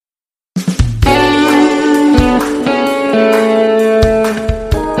Hi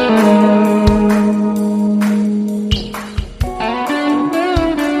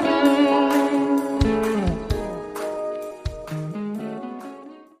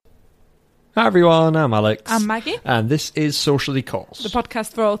everyone, I'm Alex. I'm Maggie. And this is Socially Course, The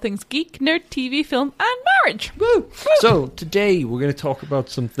podcast for all things geek, nerd, TV, film, and marriage. Woo! Woo! So, today we're going to talk about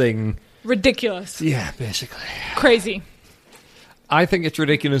something... ridiculous. Yeah, basically. Crazy. I think it's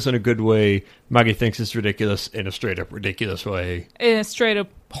ridiculous in a good way. Maggie thinks it's ridiculous in a straight-up ridiculous way. In a straight-up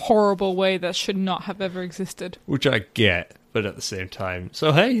horrible way that should not have ever existed. Which I get, but at the same time...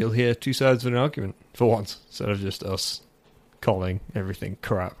 So, hey, you'll hear two sides of an argument, for once, instead of just us calling everything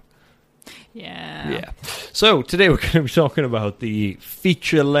crap. Yeah. So, today we're going to be talking about the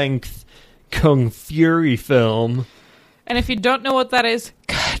feature-length Kung Fury film. And if you don't know what that is,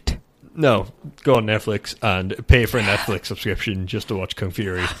 cut. No, go on Netflix and pay for a Netflix subscription just to watch Kung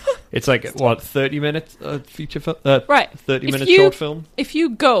Fury. It's like, what, 30 minutes feature film? Right. 30-minute short film? If you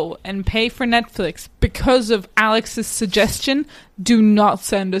go and pay for Netflix because of Alex's suggestion, do not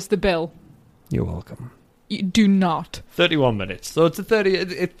send us the bill. You're welcome. You do not. 31 minutes. So it's a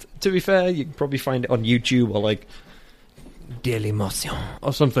 30... to be fair, you can probably find it on YouTube or like Dailymotion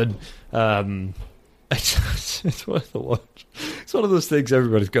or something. It's worth a watch. It's one of those things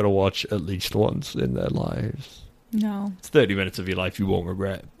everybody's got to watch at least once in their lives. No. It's 30 minutes of your life you won't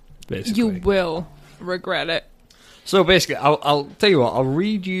regret, basically. You will regret it. So basically, I'll tell you what, I'll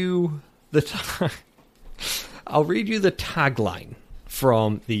read you the tagline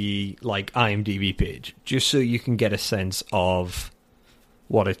from the IMDb page, just so you can get a sense of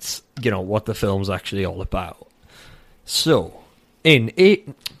what it's, what the film's actually all about. So, in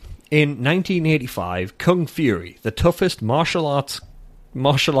 1985, Kung Fury, the toughest martial artist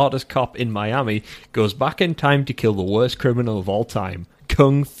cop in Miami, goes back in time to kill the worst criminal of all time,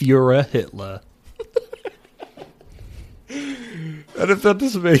 Kung Fuhrer Hitler. And if that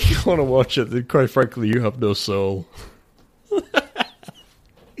doesn't make you want to watch it, then quite frankly, you have no soul.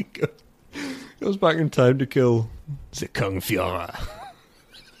 He goes back in time to kill the Kung Fuhrer.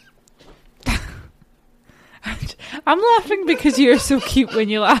 I'm laughing because you're so cute when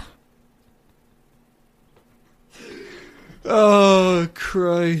you laugh. Oh,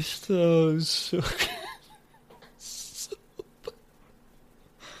 Christ. Oh, so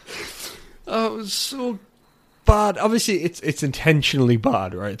oh, it was so bad. Obviously, it's intentionally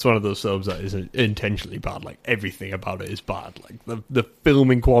bad, right? It's one of those films that is intentionally bad. Like, everything about it is bad. Like, the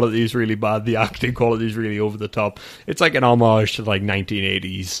filming quality is really bad. The acting quality is really over the top. It's like an homage to,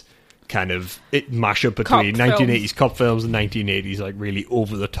 1980s kind of mashup between 1980s cop films and 1980s, really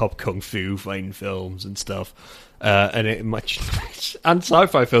over-the-top kung fu fighting films and stuff. And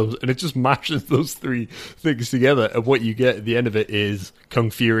sci-fi films, and it just mashes those three things together, and what you get at the end of it is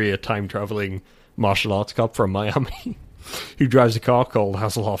Kung Fury, a time-traveling martial arts cop from Miami who drives a car called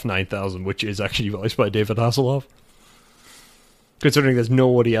Hasselhoff 9000, which is actually voiced by David Hasselhoff, considering there's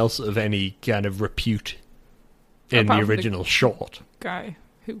nobody else of any kind of repute in the original short. Guy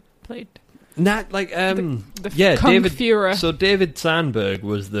who played Kung David Fuhrer. So David Sandberg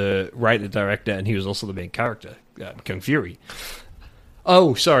was the writer-director, and he was also the main character, Kung Fury.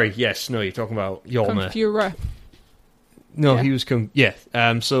 Oh, sorry, yes, no, you're talking about Yorma. Kung Fuhrer. No, yeah. He was Kung... Yeah,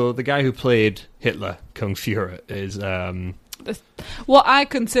 so the guy who played Hitler, Kung Fuhrer, is... What I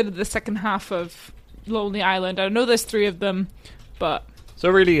consider the second half of Lonely Island. I know there's three of them, but... So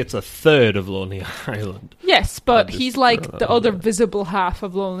really it's a third of Lonely Island. Yes, but he's like the other visible half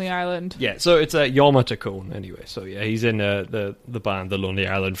of Lonely Island. Yeah, so it's Jorma Taccone anyway. So yeah, he's in the band The Lonely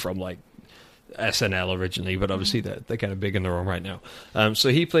Island from SNL originally, but obviously they're kind of big in their own right now. So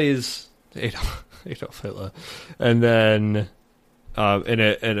he plays Adolf Hitler, and then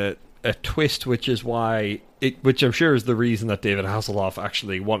in a twist, which is why which I'm sure is the reason that David Hasselhoff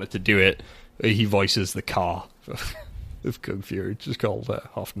actually wanted to do it. He voices the car of Kung Fury, which is called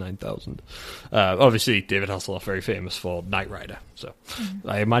Hoff 9000. Obviously, David Hasselhoff, very famous for Knight Rider. So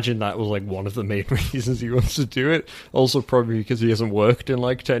I imagine that was one of the main reasons he wants to do it. Also, probably because he hasn't worked in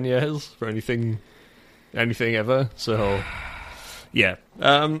 10 years for anything ever. So, yeah.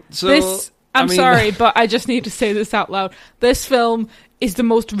 I'm sorry, but I just need to say this out loud. This film is the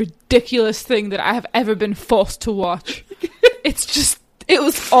most ridiculous thing that I have ever been forced to watch. It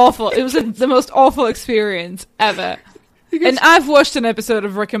was awful. It was the most awful experience ever. And I've watched an episode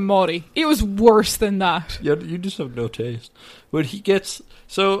of Rick and Morty. It was worse than that. Yeah, you just have no taste. But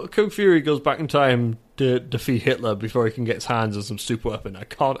so Kung Fury goes back in time to defeat Hitler before he can get his hands on some super weapon. I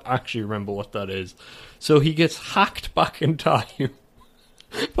can't actually remember what that is. So he gets hacked back in time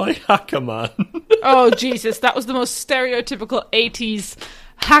by Hacker Man. Oh, Jesus. That was the most stereotypical 80s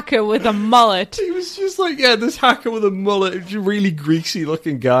hacker with a mullet. He was just like, this hacker with a mullet, really greasy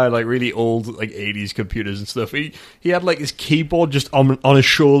looking guy, like really old, like 80s computers and stuff. He had like his keyboard just on his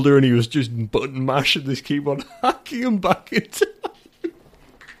shoulder, and he was just button mashing this keyboard, hacking him back into.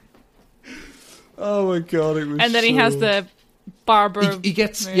 Oh my god, it was. And then he has the barber. He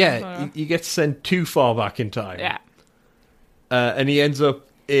gets he gets sent too far back in time. Yeah. And he ends up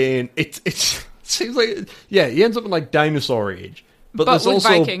in it seems like he ends up in like dinosaur age. But there's with also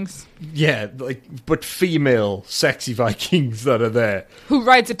Vikings. Yeah, but female sexy Vikings that are there. Who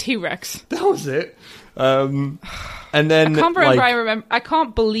rides a T-Rex? That was it. And then I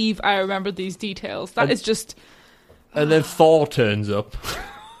can't believe I remember these details. That is just. And then Thor turns up.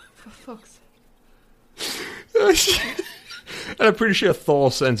 For fuck's sake. And I'm pretty sure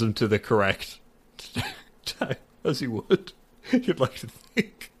Thor sends him to the correct time, as he would. You'd like to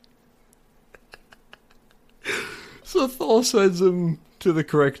think. So Thor sends him to the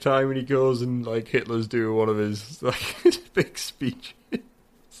correct time, and he goes and like Hitler's doing one of his like big speeches.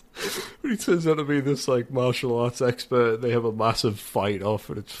 But he turns out to be this like martial arts expert. They have a massive fight off,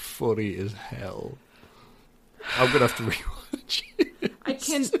 and it's funny as hell. I'm gonna have to rewatch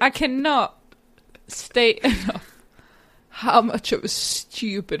it. I cannot state enough how much of a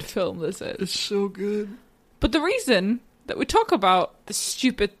stupid film this is. It's so good. But the reason that we talk about the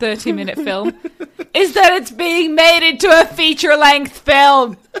stupid 30-minute film is that it's being made into a feature-length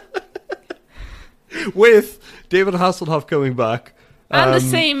film. With David Hasselhoff coming back. And the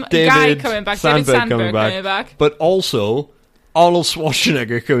same guy coming back, David Sandberg coming back. But also Arnold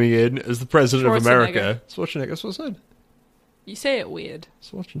Schwarzenegger coming in as the President of America. Schwarzenegger, that's what I said. You say it weird.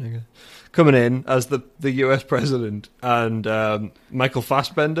 Schwarzenegger. Coming in as the US President. And Michael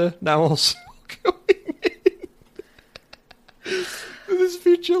Fassbender now also coming in. This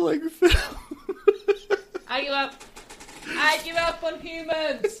feature-length film. I give up on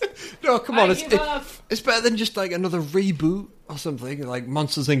humans. No, come on, it's better than just like another reboot or something, like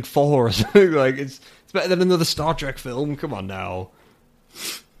Monsters Inc. 4 or something. Like it's better than another Star Trek film. Come on now.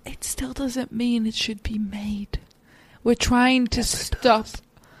 It still doesn't mean it should be made. We're trying to stop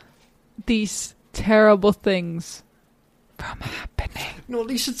these terrible things from happening. No, at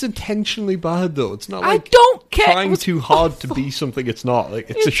least it's intentionally bad though. It's not like I don't care. trying too hard to be something it's not. Like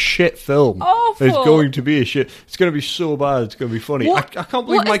it's a shit film. Awful. It's going to be a shit. It's going to be so bad. It's going to be funny. I can't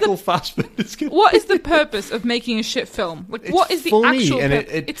believe Michael Fassbender's going. What is the purpose of making a shit film? Like, what is the actual?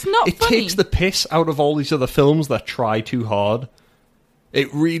 It's not funny. It takes the piss out of all these other films that try too hard.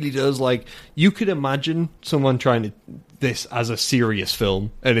 It really does. Like you could imagine someone trying this as a serious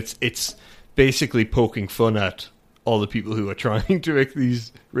film, and it's basically poking fun at all the people who are trying to make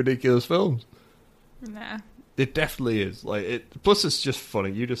these ridiculous films. Nah. It definitely is. Like it. Plus, it's just funny.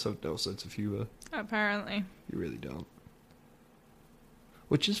 You just have no sense of humor. Apparently. You really don't.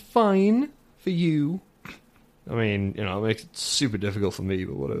 Which is fine for you. I mean, you know, it makes it super difficult for me,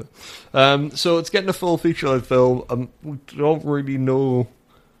 but whatever. So it's getting a full feature-length film. We don't really know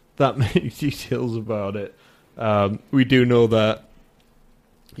that many details about it. We do know that,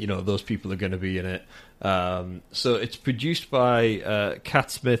 you know, those people are going to be in it. So it's produced by Cat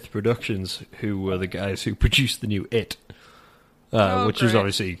Smith Productions, who were the guys who produced the new It, which is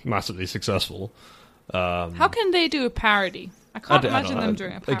obviously massively successful. How can they do a parody? I can't imagine them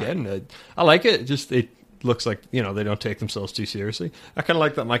doing a parody. Again, I like it. Just it looks like, you know, they don't take themselves too seriously. I kind of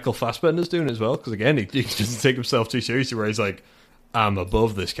like that Michael Fassbender's doing it as well, because again, he doesn't take himself too seriously, where he's like, I'm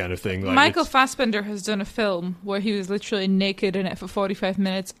above this kind of thing. Like, Michael Fassbender has done a film where he was literally naked in it for 45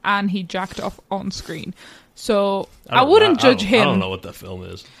 minutes and he jacked off on screen. So I wouldn't judge him. I don't know what that film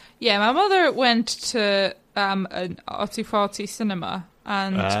is. Yeah, my mother went to an arty-farty cinema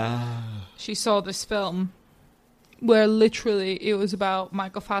and she saw this film where literally it was about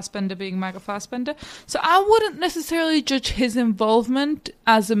Michael Fassbender being Michael Fassbender. So I wouldn't necessarily judge his involvement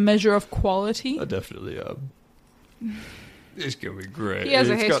as a measure of quality. I definitely It's going to be great. He has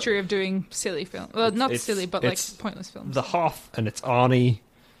a history of doing silly films. Well, not silly, but like pointless films. The Hoff and it's Arnie,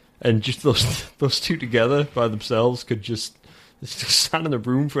 and just those two together by themselves could just stand in the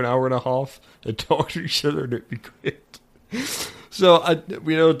room for an hour and a half and talk to each other, and it'd be great. So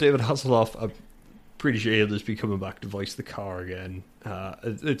we know David Hasselhoff. I'm pretty sure he'll just be coming back to voice the car again.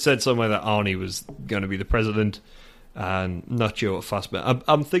 It said somewhere that Arnie was going to be the president, and not sure what Fassbender.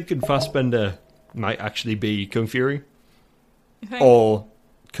 I'm thinking Fassbender might actually be Kung Fury. Or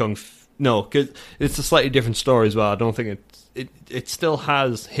no, cause it's a slightly different story as well. I don't think it still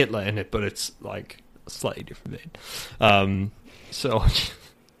has Hitler in it, but it's like a slightly different vein. So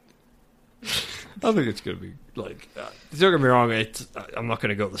I think it's going to be like. Don't get me wrong. I'm not going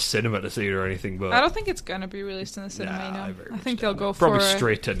to go to the cinema to see it or anything, but I don't think it's going to be released in the cinema. I think they'll go probably for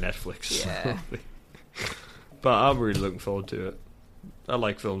straight to Netflix. Yeah. But I'm really looking forward to it. I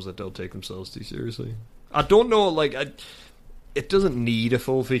like films that don't take themselves too seriously. I don't know, like, it doesn't need a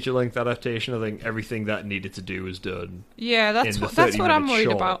full feature-length adaptation. I think everything that needed to do is done. Yeah, that's what I'm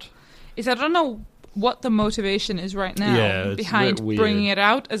worried about. Is I don't know what the motivation is right now behind bringing it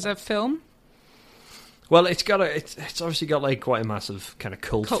out as a film. Well, it's obviously got like quite a massive kind of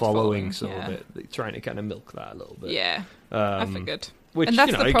cult following, so they're trying to kind of milk that a little bit. Yeah, I figured. Which, and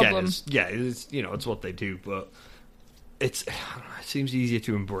that's the problem. It's what they do, but it seems easier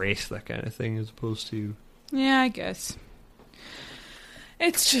to embrace that kind of thing as opposed to... Yeah, I guess.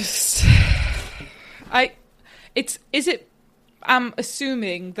 It's just... I'm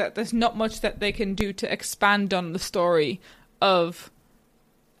assuming that there's not much that they can do to expand on the story of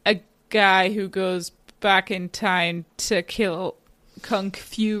a guy who goes back in time to kill Kung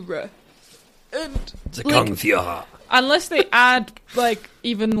Fuhrer. And, the Kung Fuhrer. Unless they add, like,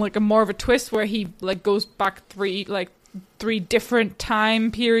 even, like, a more of a twist where he, like, goes back three different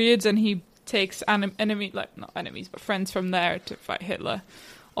time periods and he takes not enemies, but friends from there to fight Hitler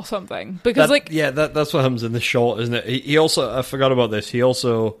or something. Because, that's what happens in the short, isn't it? He also, I forgot about this, he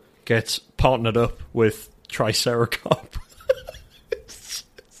also gets partnered up with Triceracop.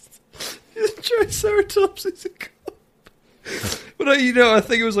 Triceratops is a cop. But I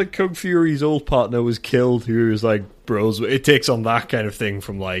think it was like Kung Fury's old partner was killed, who was like bros. It takes on that kind of thing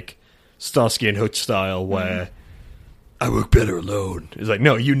from like Starsky and Hutch style, where I work better alone. It's like,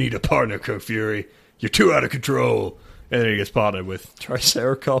 no, you need a partner, Kung Fury. You're too out of control. And then he gets partnered with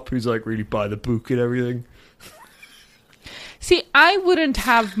Triceracop, who's like really by the book and everything. See, I wouldn't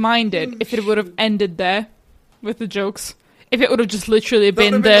have minded if it would have ended there with the jokes. If it would have just literally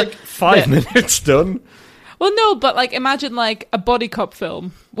been like 5 minutes done. Well, no, but like imagine like a body cop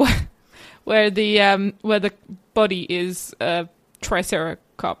film where the body is a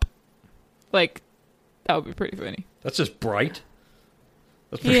Triceracop. Like that would be pretty funny. That's just Bright.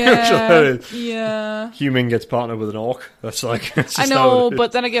 That's pretty much what it is. Yeah. Human gets partnered with an orc. That's like. I know,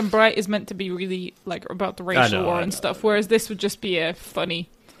 but then again, Bright is meant to be really like about the racial war and stuff, whereas this would just be a funny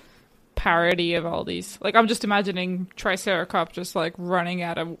parody of all these. Like, I'm just imagining Triceracop just like running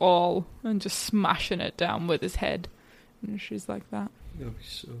at a wall and just smashing it down with his head, and she's like that. That'd be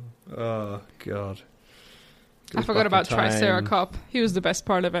so. Oh God! I forgot about Triceracop. He was the best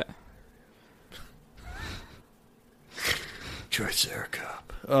part of it. Triceracop.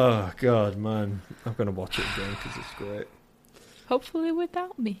 Oh God, man! I'm gonna watch it again because it's great. Hopefully,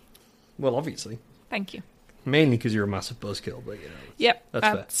 without me. Well, obviously. Thank you. Mainly because you're a massive buzzkill, but Yep,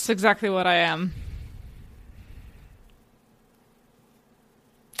 that's exactly what I am.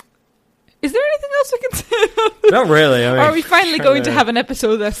 Is there anything else we can say? Not really. I mean, are we finally going to have an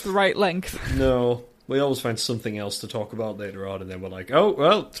episode that's the right length? No. We always find something else to talk about later on, and then we're like, oh,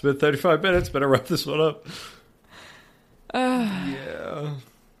 well, it's been 35 minutes, better wrap this one up. Yeah.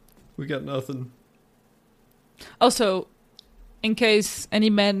 We got nothing. Also, in case any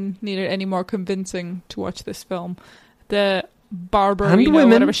men needed any more convincing to watch this film, the Barbarina,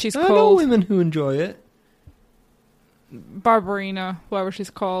 whatever she's called. I know women who enjoy it. Barbarina, whatever she's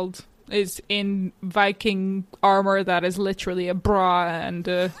called, is in Viking armor that is literally a bra and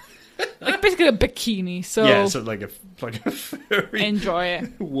like basically a bikini. So yeah, so like a furry enjoy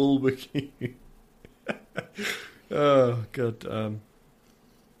it. Wool bikini. Oh God.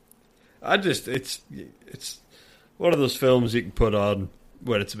 It's one of those films you can put on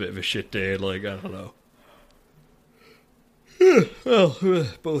when it's a bit of a shit day, like, I don't know. Well,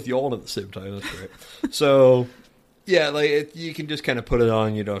 both yawn at the same time, that's great. So, yeah, like, you can just kind of put it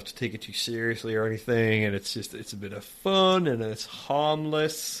on, you don't have to take it too seriously or anything, and it's a bit of fun, and it's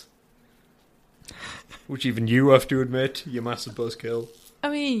harmless. Which even you have to admit, you massive buzzkill. I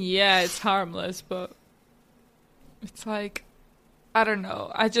mean, yeah, it's harmless, but it's like, I don't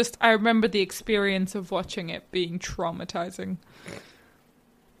know. I remember the experience of watching it being traumatizing.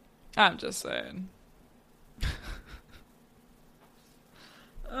 I'm just saying.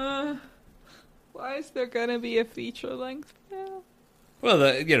 Why is there gonna be a feature length film? Well,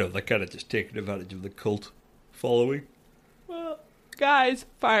 they're kind of just taking advantage of the cult following. Well, guys,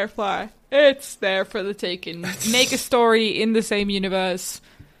 Firefly, it's there for the taking. Make a story in the same universe,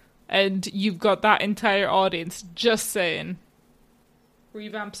 and you've got that entire audience. Just saying.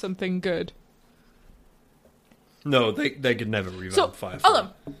 Revamp something good. No, they could never revamp Firefly.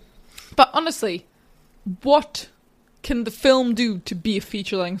 But honestly, what can the film do to be a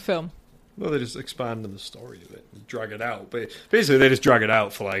feature-length film? Well, they just expand on the story of it and drag it out. But basically, they just drag it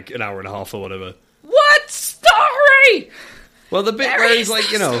out for like an hour and a half or whatever. story? Well, the bit There where is he's like,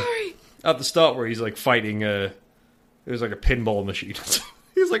 no you know, story. at the start where he's like fighting it was like a pinball machine.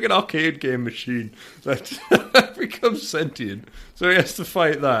 He's like an arcade game machine that becomes sentient. So he has to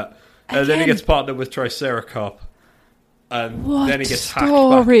fight that. And then he Again. gets partnered with Triceracop. And What then he gets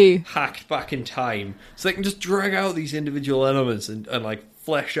story? hacked back in time. So they can just drag out these individual elements and like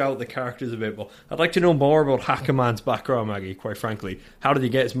flesh out the characters a bit more. I'd like to know more about Hackerman's background, Maggie, quite frankly. How did he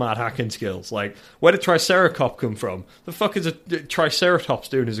get his mad hacking skills? Like, where did Triceracop come from? The fuck is a Triceratops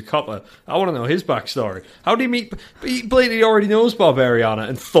doing as a copper? I want to know his backstory. How did he meet... He blatantly already knows Barbariana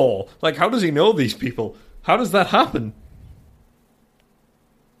and Thor. Like, how does he know these people? How does that happen?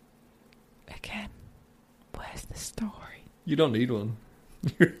 Again, where's the story? You don't need one.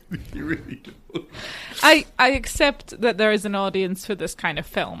 You really don't. I accept that there is an audience for this kind of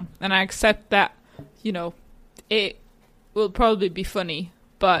film, and I accept that, you know, it will probably be funny,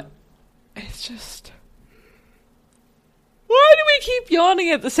 but it's just... Why do we keep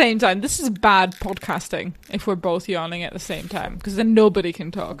yawning at the same time? This is bad podcasting if we're both yawning at the same time, because then nobody can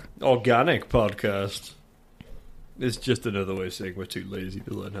talk. Organic podcast. It's just another way of saying we're too lazy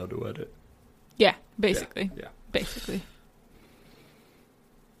to learn how to edit. Yeah, basically. Yeah. Basically.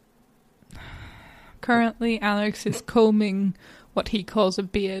 Currently, Alex is combing what he calls a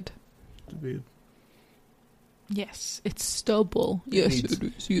beard. Yes, it's stubble. Yes, it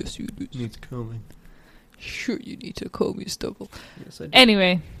is. Yes, it is. Needs combing. Sure, you need to comb your stubble. Yes, I do.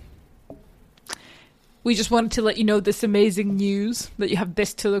 Anyway, we just wanted to let you know this amazing news that you have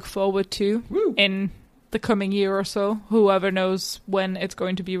this to look forward to Woo. in the coming year or so. Whoever knows when it's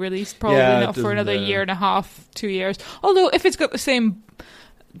going to be released. Probably Yeah, not for doesn't, another year and a half, 2 years. Although, if it's got the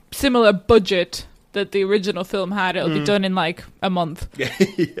similar budget that the original film had, it'll be done in like a month.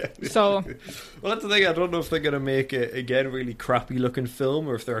 Yeah. So, Well, that's the thing. I don't know if they're going to make it, again, really crappy looking film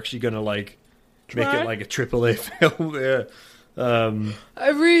or if they're actually going to, like, make Try. it like a AAA film. Yeah. I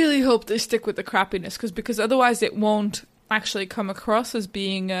really hope they stick with the crappiness, because otherwise it won't actually come across as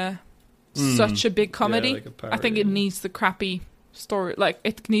being such a big comedy. Yeah, like a parody, I think it yeah. needs the crappy story, like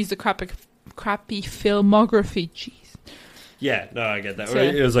it needs the crappy filmography. Jeez. Yeah, no, I get that. So,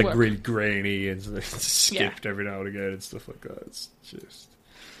 It was like work. really grainy and skipped every now and again and stuff like that. It's just...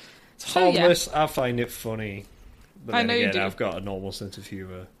 It's So, yeah. harmless. I find it funny. But I then know you again, do. I've got a normal sense of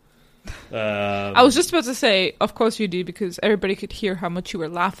humour. I was just about to say, of course you do, because everybody could hear how much you were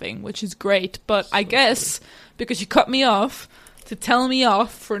laughing, which is great. But I guess because you cut me off to tell me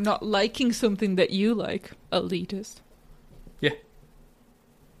off for not liking something that you like, elitist. Yeah.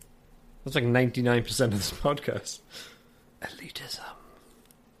 That's like 99% of this podcast. Elitism.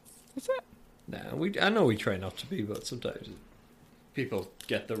 Is it? No, I know we try not to be, but sometimes people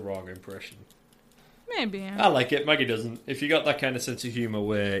get the wrong impression. Maybe. Yeah. I like it. Maggie doesn't. If you got that kind of sense of humour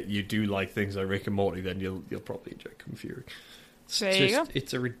where you do like things like Rick and Morty, then you'll probably enjoy Kung Fury. There you go.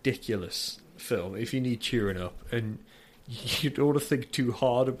 It's a ridiculous film. If you need cheering up and you don't want to think too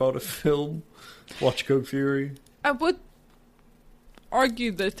hard about a film, watch Kung Fury. I would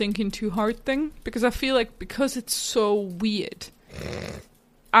argue the thinking too hard thing, because I feel like because it's so weird,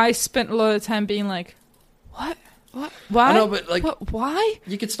 I spent a lot of time being like, what? Why? I know, but like, what? Why?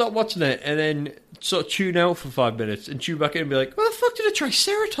 you could stop watching it and then sort of tune out for 5 minutes and tune back in and be like, where the fuck did a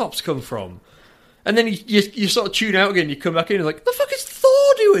Triceratops come from? And then you sort of tune out again, you come back in and like, what the fuck is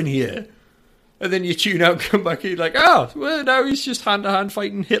Thor doing here? And then you tune out, come back in, like, oh, well, now he's just hand-to-hand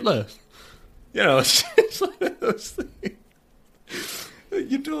fighting Hitler. You know, it's like those things.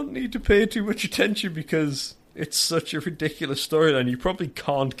 You don't need to pay too much attention because it's such a ridiculous storyline. You probably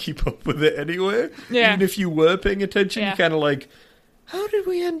can't keep up with it anyway. Yeah. Even if you were paying attention, Yeah. you're kind of like, how did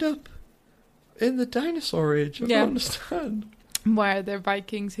we end up in the dinosaur age? I Yeah. don't understand. Why are there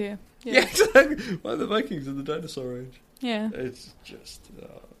Vikings here? Yeah, exactly. Why are the Vikings in the dinosaur age? Yeah. It's just...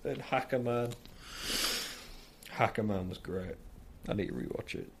 and Hackerman. Hackerman was great. I need to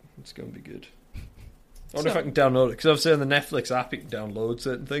rewatch it. It's going to be good. I wonder if I can download it, because obviously on the Netflix app you can download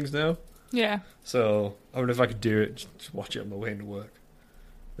certain things now. Yeah. So I wonder if I could do it, just watch it on my way into work.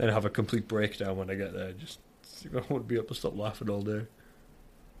 Then have a complete breakdown when I get there. Just I wouldn't be able to stop laughing all day.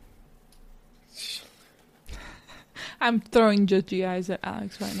 I'm throwing judgy eyes at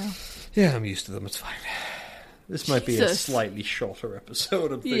Alex right now. Yeah, I'm used to them. It's fine. This might be a Jesus. slightly shorter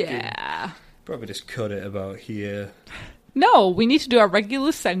episode, I'm thinking. Yeah. Probably just cut it about here. No, we need to do our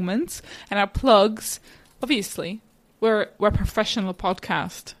regular segments and our plugs. Obviously, we're a professional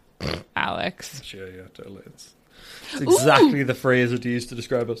podcast, Alex. Sure, yeah, totally. It's exactly the phrase that you used to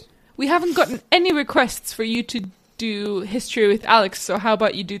describe us. We haven't gotten any requests for you to do History with Alex, so how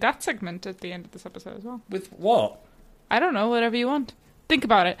about you do that segment at the end of this episode as well? With what? I don't know, whatever you want. Think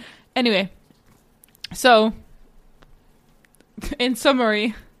about it. Anyway, So, in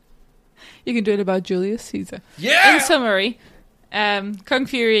summary, you can do it about Julius Caesar. Yeah! In summary, Kung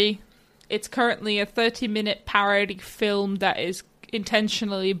Fury, it's currently a 30-minute parody film that is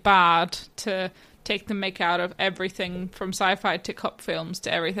intentionally bad to take the mick out of everything from sci-fi to cop films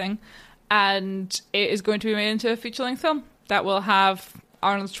to everything. And it is going to be made into a feature-length film that will have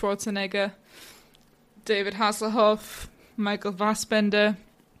Arnold Schwarzenegger, David Hasselhoff, Michael Fassbender,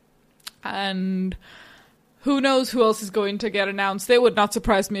 and who knows who else is going to get announced. It would not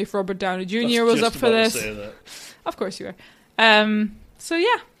surprise me if Robert Downey Jr. was up for this. Of course you are. So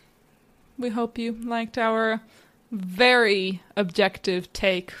yeah, we hope you liked our very objective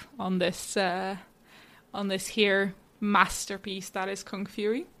take on this here masterpiece that is Kung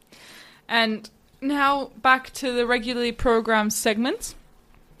Fury. And now back to the regularly programmed segments.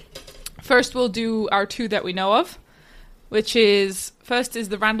 First we'll do our two that we know of, which is, first is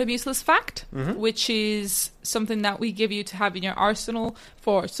the random useless fact, which is something that we give you to have in your arsenal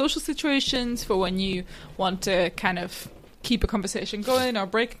for social situations, for when you want to kind of keep a conversation going or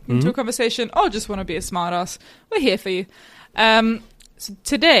break into a conversation, or just want to be a smartass. We're here for you. So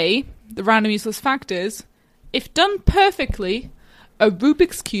today, the random useless fact is, if done perfectly, a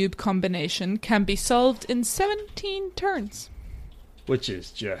Rubik's Cube combination can be solved in 17 turns. Which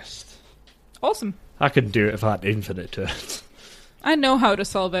is just... awesome. I couldn't do it if I had infinite turns. I know how to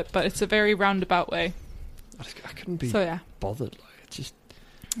solve it, but it's a very roundabout way. I couldn't be bothered. Like, it's just...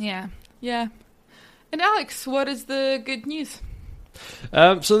 Yeah. And Alex, what is the good news?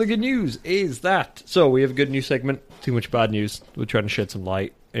 So the good news is that... So we have a good news segment. Too much bad news. We're trying to shed some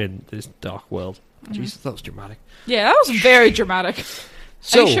light in this dark world. Jesus, that was dramatic. Yeah, that was very dramatic.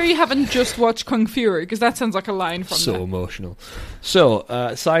 So, are you sure you haven't just watched Kung Fury? Because that sounds like a line from so there. Emotional.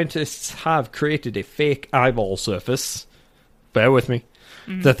 So, scientists have created a fake eyeball surface, bear with me,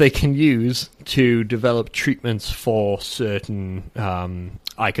 that they can use to develop treatments for certain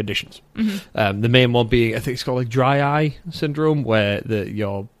eye conditions. The main one being, I think it's called like dry eye syndrome, where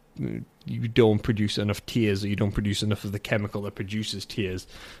you don't produce enough tears, or you don't produce enough of the chemical that produces tears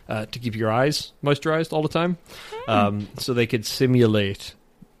to keep your eyes moisturized all the time. So they could simulate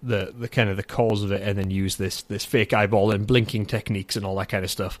the kind of the cause of it, and then use this fake eyeball and blinking techniques and all that kind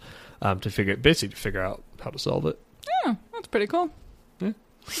of stuff to figure out how to solve it. Yeah, that's pretty cool. Yeah,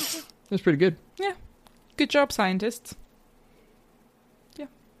 that's pretty good. Yeah, good job, scientists. Yeah.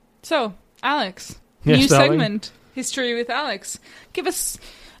 So, Alex, new segment, History with Alex. Give us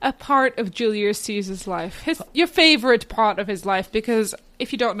a part of Julius Caesar's life, your favorite part of his life, because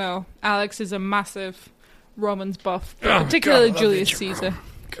if you don't know, Alex is a massive Romans buff, particularly Julius Caesar.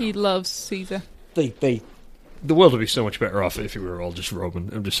 He loves Caesar. The world would be so much better off if we were all just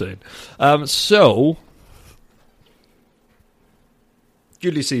Roman. I'm just saying. So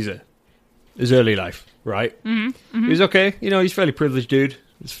Julius Caesar, his early life, right? He's okay. You know, he's a fairly privileged dude.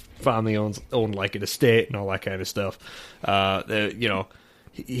 His family owned like an estate and all that kind of stuff.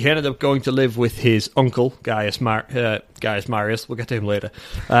 He ended up going to live with his uncle, Gaius Marius, we'll get to him later,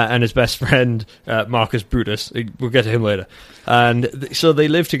 and his best friend, Marcus Brutus, we'll get to him later. And so they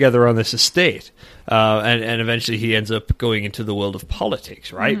live together on this estate, and eventually he ends up going into the world of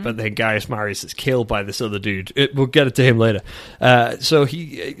politics, right? But then Gaius Marius is killed by this other dude. We'll get it to him later. So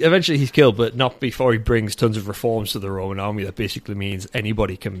he's killed, but not before he brings tons of reforms to the Roman army that basically means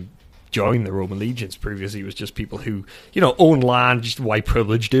anybody can join the Roman legions. Previously it was just people who, own land, just white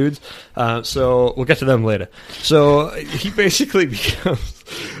privileged dudes. So we'll get to them later. So he basically becomes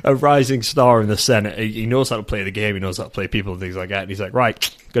a rising star in the Senate. He knows how to play the game, he knows how to play people and things like that, and he's like,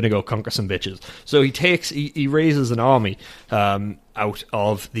 right, gonna go conquer some bitches. So he raises an army out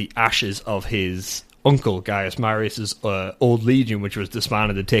of the ashes of his uncle Gaius Marius's old legion, which was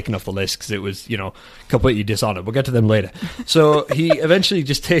disbanded and taken off the list because it was, completely dishonored. We'll get to them later. So he eventually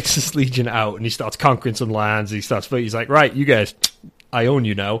just takes this legion out and he starts conquering some lands. He's like, right, you guys, I own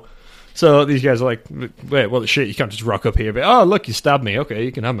you now. So these guys are like, wait, what the shit? You can't just rock up here. But, oh, look, you stabbed me. Okay,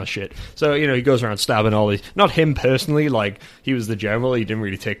 you can have my shit. So, he goes around stabbing all these. Not him personally, like, he was the general. He didn't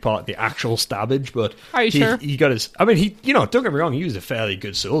really take part in the actual stabbage, but... Are you sure? He got his... I mean, don't get me wrong, he was a fairly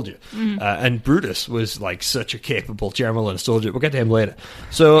good soldier. And Brutus was, like, such a capable general and a soldier. We'll get to him later.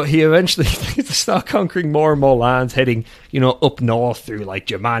 So he eventually started conquering more and more lands, heading, up north through, like,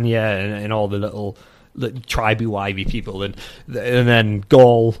 Germania and all the little... tribey-wivey people, and then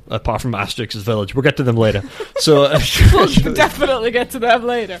Gaul, apart from Asterix's village. We'll get to them later. So we'll definitely get to them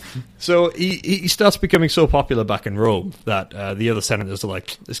later. So he starts becoming so popular back in Rome that the other senators are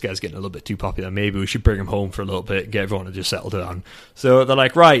like, this guy's getting a little bit too popular. Maybe we should bring him home for a little bit and get everyone to just settle down. So they're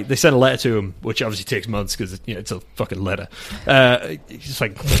like, right. They send a letter to him, which obviously takes months because it's a fucking letter. He's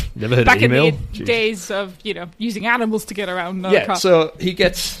like, never heard back of email. In the days of using animals to get around. So he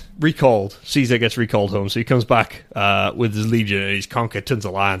gets recalled. Caesar gets recalled home. So he comes back with his legion, and he's conquered tons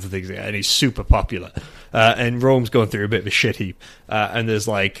of lands and things like that, and he's super popular. And Rome's going through a bit of a shit heap. And there's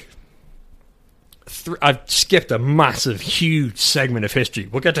like... I've skipped a massive, huge segment of history.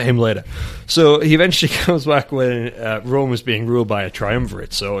 We'll get to him later. So he eventually comes back when Rome is being ruled by a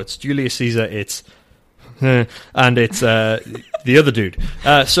triumvirate. So it's Julius Caesar, it's... and it's the other dude.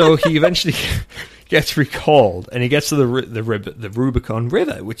 So he eventually... gets recalled, and he gets to the Rubicon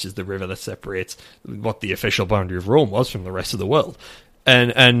River, which is the river that separates what the official boundary of Rome was from the rest of the world.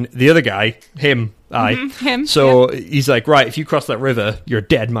 And the other guy, him. So he's like, right, if you cross that river, you're a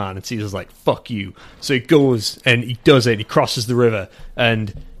dead man. And Caesar's like, fuck you. So he goes and he does it. And he crosses the river,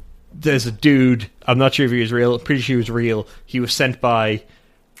 and there's a dude. I'm not sure if he was real. Pretty sure he was real. He was sent by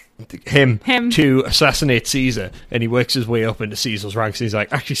him to assassinate Caesar, and he works his way up into Caesar's ranks, and he's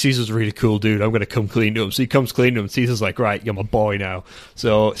like, actually, Caesar's a really cool dude, I'm going to come clean to him. So he comes clean to him. Caesar's like, right, you're my boy now.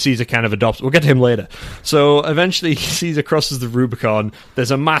 So Caesar kind of adopts. We'll get to him later. So eventually Caesar crosses the Rubicon. There's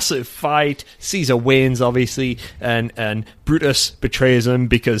a massive fight. Caesar wins, obviously, and Brutus betrays him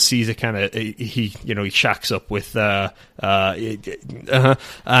because Caesar kind of he shacks up with and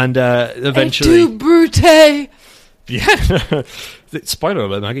eventually Et tu, Brute. Yeah. Spoiler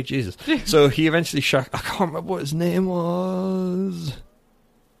alert, Maggie, Jesus. So he eventually I can't remember what his name was.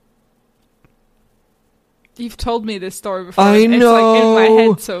 You've told me this story before. I know. It's like in my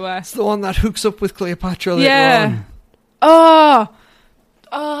head, so... It's the one that hooks up with Cleopatra later on.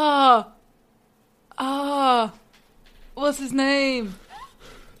 What's his name?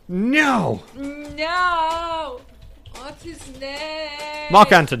 No! What's his name?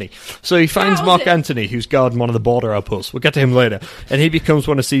 Mark Antony. So he finds Mark Antony, who's guarding one of the border outposts. We'll get to him later. And he becomes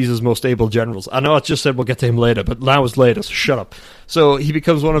one of Caesar's most able generals. I know I just said we'll get to him later, but now it's later, so shut up. So he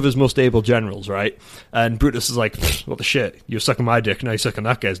becomes one of his most able generals, right? And Brutus is like, what the shit? You're sucking my dick, now you're sucking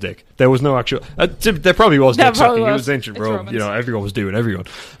that guy's dick. There was no actual... there probably was dick sucking. It was ancient Rome. Romans. Everyone was doing everyone.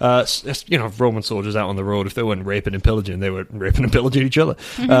 Roman soldiers out on the road, if they weren't raping and pillaging, they were raping and pillaging each other.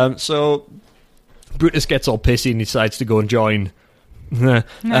 Mm-hmm. So Brutus gets all pissy and decides to go and join.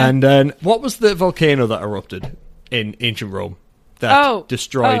 And then, what was the volcano that erupted in ancient Rome that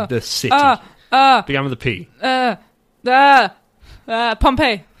destroyed the city? Began with a P.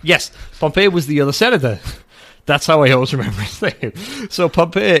 Pompey. Yes, Pompey was the other senator. That's how I always remember his name. So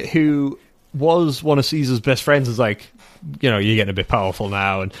Pompey, who was one of Caesar's best friends, is like, you're getting a bit powerful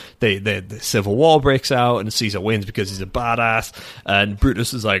now, and the civil war breaks out, and Caesar wins because he's a badass, and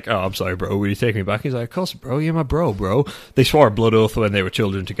Brutus is like, oh, I'm sorry, bro, will you take me back? He's like, of course, bro, you're my bro. They swore a blood oath when they were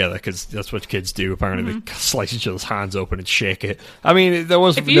children together, because that's what kids do, apparently. They slice each other's hands open and shake it. I mean, there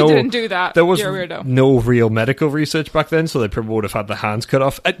was if you didn't do that, there was you're a weirdo. No real medical research back then, so they probably would have had the hands cut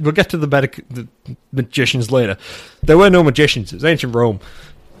off. We'll get to the magicians later. There were no magicians. It was ancient Rome.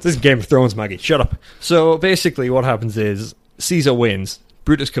 This is Game of Thrones, Maggie. Shut up. So basically what happens is Caesar wins.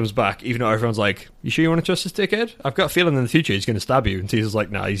 Brutus comes back, even though everyone's like, you sure you want to trust this dickhead? I've got a feeling in the future he's going to stab you. And Caesar's like,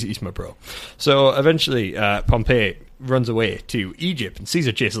 nah, he's my bro. So eventually Pompey runs away to Egypt, and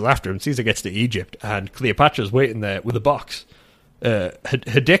Caesar chases after him. Caesar gets to Egypt, and Cleopatra's waiting there with a box. Her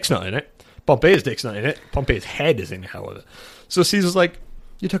dick's not in it. Pompey's dick's not in it. Pompey's head is in it, however. So Caesar's like,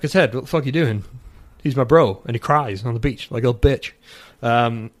 you took his head. What the fuck are you doing? He's my bro. And he cries on the beach like a little bitch.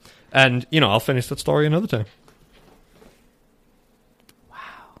 And, I'll finish that story another time. Wow.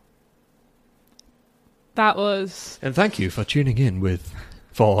 That was... And thank you for tuning in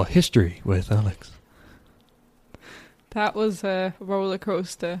for History with Alex. That was a roller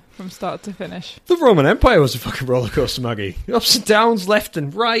coaster from start to finish. The Roman Empire was a fucking roller coaster, Maggie. Ups and downs, left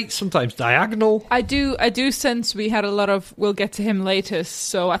and right, sometimes diagonal. I do sense we had a lot of we'll get to him later,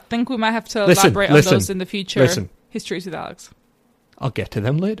 so I think we might have to elaborate on those in the future. Histories with Alex. I'll get to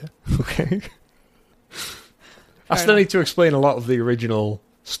them later. Okay. I still need to explain a lot of the original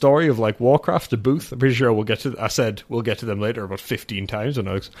story of Warcraft to Booth. I'm pretty sure we'll get to them later about 15 times, and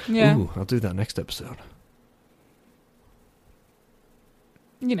I'll do that next episode.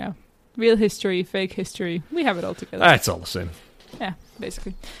 Real history, fake history. We have it all together. It's all the same. Yeah,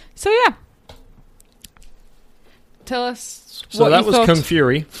 basically. So yeah. Tell us so what that you was thought. Kung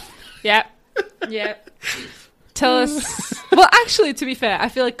Fury. Yeah. Yeah. Tell us. Well, actually, to be fair, I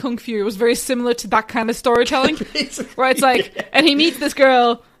feel like Kung Fury was very similar to that kind of storytelling, where it's like, and he meets this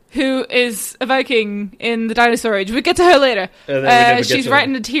girl who is a Viking in the dinosaur age. We'll get to her later. She's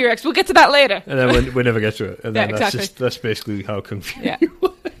riding a T-Rex. We'll get to that later. And then we never get to it. And then exactly. That's basically how Kung Fury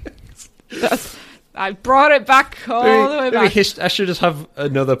works. I brought it back all the way back. I should just have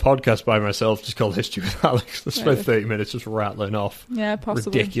another podcast by myself just called History with Alex. Let's spend 30 minutes just rattling off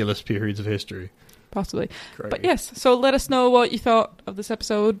ridiculous periods of history. Possibly. Great. But yes, so let us know what you thought of this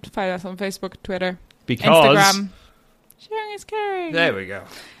episode. Find us on Facebook, Twitter, Instagram. Sharing is caring. There we go.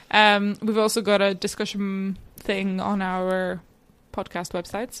 We've also got a discussion thing on our podcast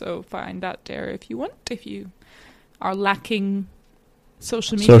website, so find that there if you want. If you are lacking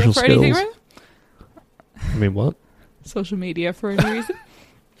social media for skills. Anything, right? I mean, what? Social media for any reason.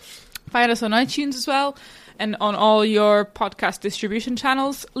 Find us on iTunes as well, and on all your podcast distribution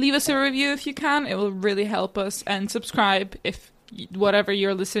channels. Leave us a review if you can. It will really help us. And subscribe if whatever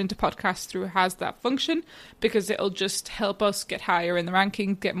you're listening to podcasts through has that function, because it'll just help us get higher in the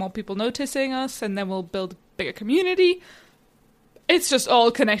ranking, get more people noticing us, and then we'll build a bigger community. It's just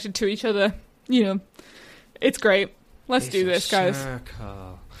all connected to each other. You know, it's great. Let's do this, guys.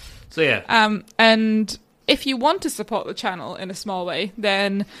 So yeah. And if you want to support the channel in a small way,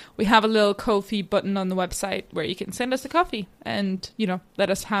 then we have a little Ko-fi button on the website where you can send us a coffee and, you know, let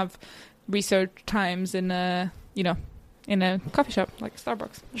us have research times in a coffee shop like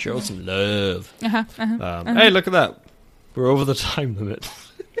Starbucks. Show some love. Hey, look at that. We're over the time limit.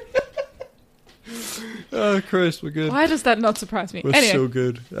 Oh, Christ, we're good. Why does that not surprise me? We're so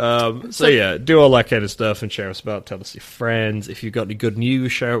good. So yeah, do all that kind of stuff and share us about. Tell us your friends. If you've got any good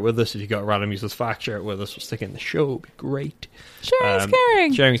news, share it with us. If you've got random useless fact, share it with us. We'll stick it in the show. It'd be great. Sharing is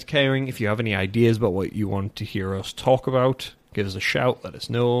caring. Sharing is caring. If you have any ideas about what you want to hear us talk about, give us a shout. Let us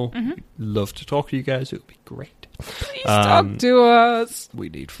know. We'd love to talk to you guys. It would be great. Please talk to us. We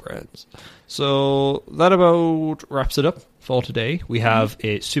need friends. So that about wraps it up for today. We have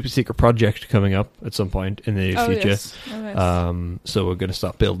a super secret project coming up at some point in the future. Yes. Oh, yes. So we're going to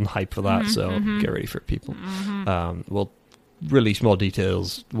start building hype for that. So get ready for it, people. We'll release more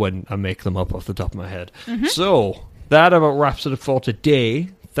details when I make them up off the top of my head. So that about wraps it up for today.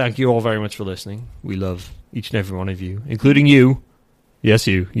 Thank you all very much for listening. We love each and every one of you, including you. Yes,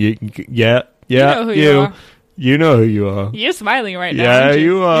 you. Yeah. You know who you are. You know who you are. You're smiling right now. Yeah,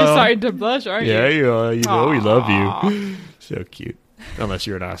 you are. You're starting to blush, aren't you? Yeah, you are. You know we love you. So cute. Unless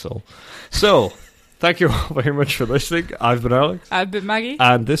you're an asshole. So, thank you all very much for listening. I've been Alex. I've been Maggie.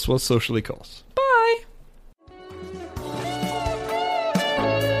 And this was Socially Course.